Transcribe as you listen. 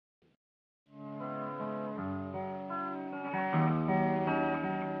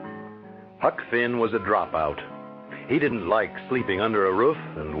Huck Finn was a dropout. He didn't like sleeping under a roof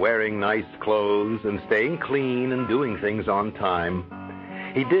and wearing nice clothes and staying clean and doing things on time.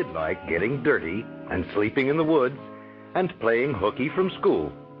 He did like getting dirty and sleeping in the woods and playing hooky from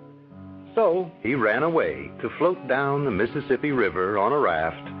school. So he ran away to float down the Mississippi River on a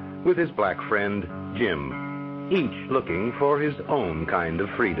raft with his black friend, Jim, each looking for his own kind of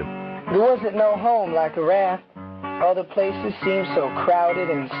freedom. There wasn't no home like a raft. Other places seemed so crowded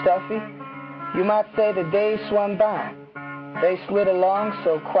and stuffy. You might say the days swung by. They slid along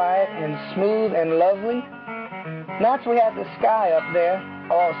so quiet and smooth and lovely. Nights we had the sky up there,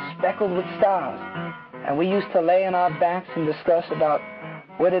 all speckled with stars. And we used to lay on our backs and discuss about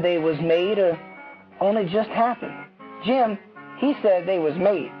whether they was made or only just happened. Jim, he said they was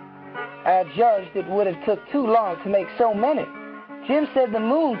made. I judged it would have took too long to make so many. Jim said the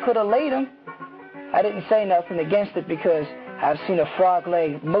moon could have laid them. I didn't say nothing against it because I've seen a frog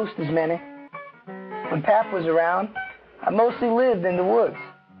lay most as many. When Pap was around, I mostly lived in the woods.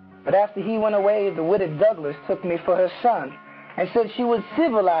 But after he went away, the widow Douglas took me for her son and said she would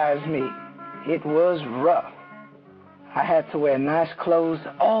civilize me. It was rough. I had to wear nice clothes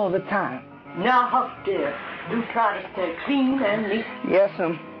all the time. Now, Huck, dear, do try to stay clean and neat. Yes,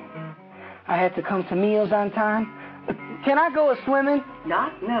 I had to come to meals on time. Can I go a-swimming?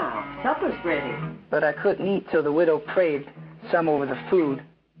 Not now. Supper's ready. But I couldn't eat till the widow prayed, some over the food.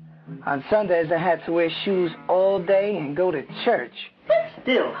 On Sundays, I had to wear shoes all day and go to church. Sit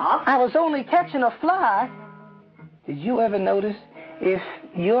still, Huck. I was only catching a fly. Did you ever notice if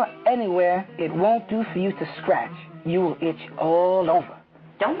you're anywhere it won't do for you to scratch, you will itch all over?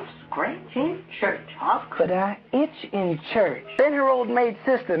 Don't scratch in church, Huck. Could I itch in church? Then her old maid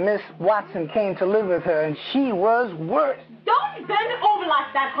sister, Miss Watson, came to live with her, and she was worse. Don't bend over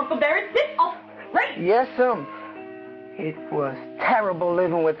like that, Huckleberry. Sit up straight. Yes, It was terrible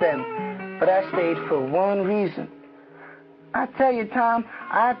living with them, but I stayed for one reason. I tell you, Tom,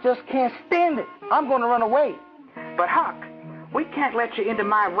 I just can't stand it. I'm going to run away. But, Huck, we can't let you into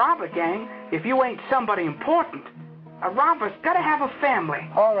my robber gang if you ain't somebody important. A robber's got to have a family.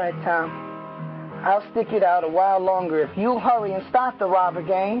 All right, Tom. I'll stick it out a while longer if you'll hurry and start the robber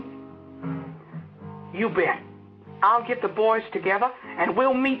gang. You bet. I'll get the boys together, and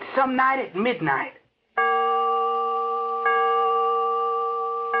we'll meet some night at midnight.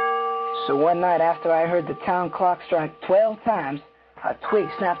 So one night after I heard the town clock strike 12 times, a twig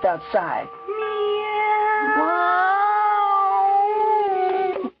snapped outside.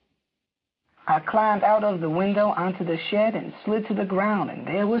 I climbed out of the window onto the shed and slid to the ground, and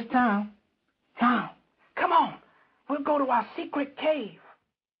there was Tom. Tom, come on. We'll go to our secret cave.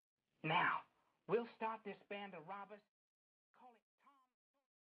 Now, we'll start this band of robbers.